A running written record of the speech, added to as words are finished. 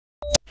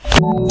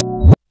Well,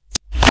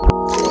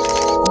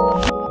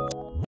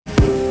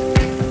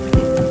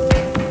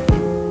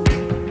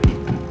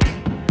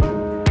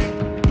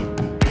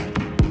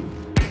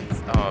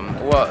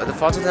 the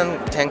Fall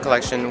 2010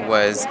 collection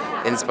was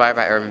inspired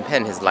by Irving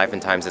Penn, his life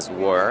and times, his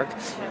work.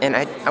 And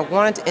I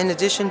wanted, in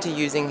addition to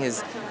using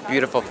his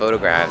beautiful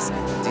photographs,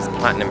 these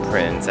platinum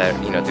prints that,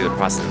 through the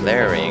process of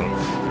layering,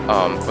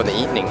 for the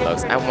evening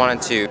looks, I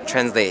wanted to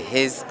translate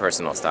his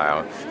personal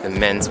style, the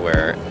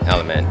menswear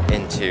element,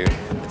 into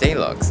the day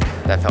looks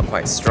that felt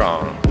quite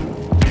strong.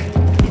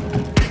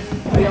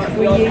 We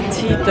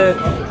created a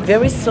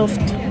very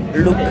soft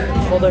look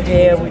for the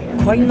hair,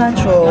 quite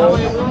natural.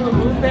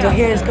 The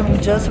hair is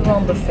coming just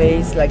around the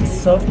face, like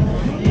soft.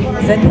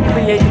 Then we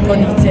create a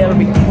ponytail,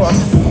 we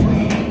cross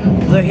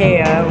the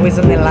hair with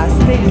an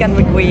elastic, and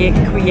we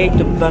create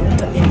a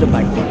bump in the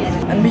back.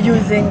 And we're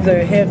using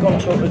the hair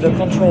control, the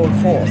control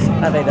force,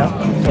 Aveda,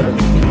 for the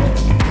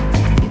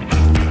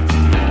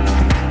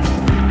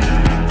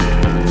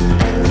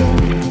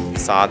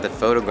Saw the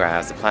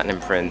photographs, the platinum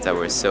prints that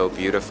were so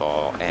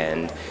beautiful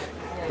and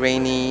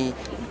grainy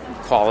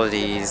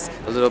qualities,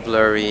 a little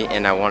blurry,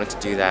 and I wanted to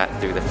do that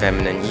through the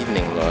feminine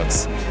evening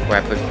looks,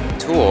 where I put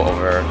tulle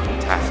over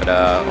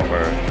taffeta,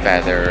 over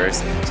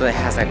feathers, so it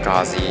has that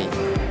gauzy,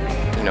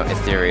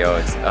 ethereal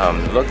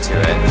look to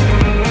it.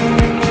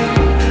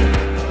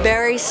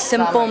 Very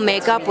simple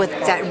makeup with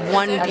that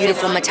one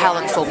beautiful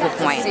metallic focal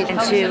point. And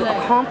to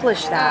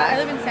accomplish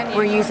that,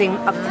 we're using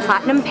a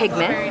platinum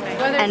pigment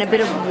and a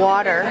bit of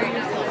water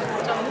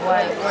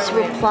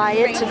to apply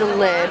it to the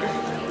lid.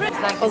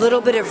 A little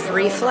bit of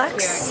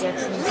reflex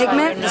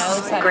pigment. This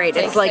is great.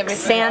 It's like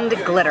sand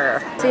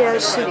glitter. So yeah,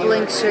 as she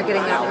blinks, you're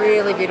getting that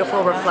really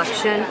beautiful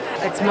reflection.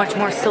 It's much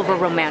more silver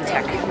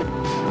romantic.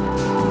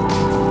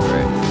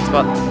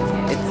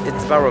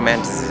 It's about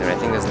romanticism. I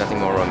think there's nothing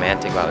more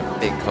romantic about a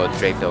big coat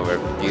draped over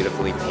a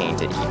beautifully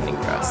painted evening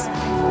dress.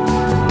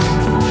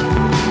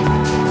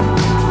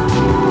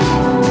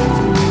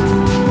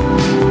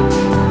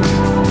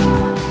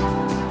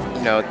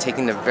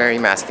 Taking the very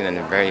masculine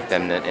and very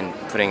feminine and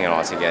putting it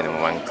all together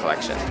in one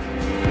collection.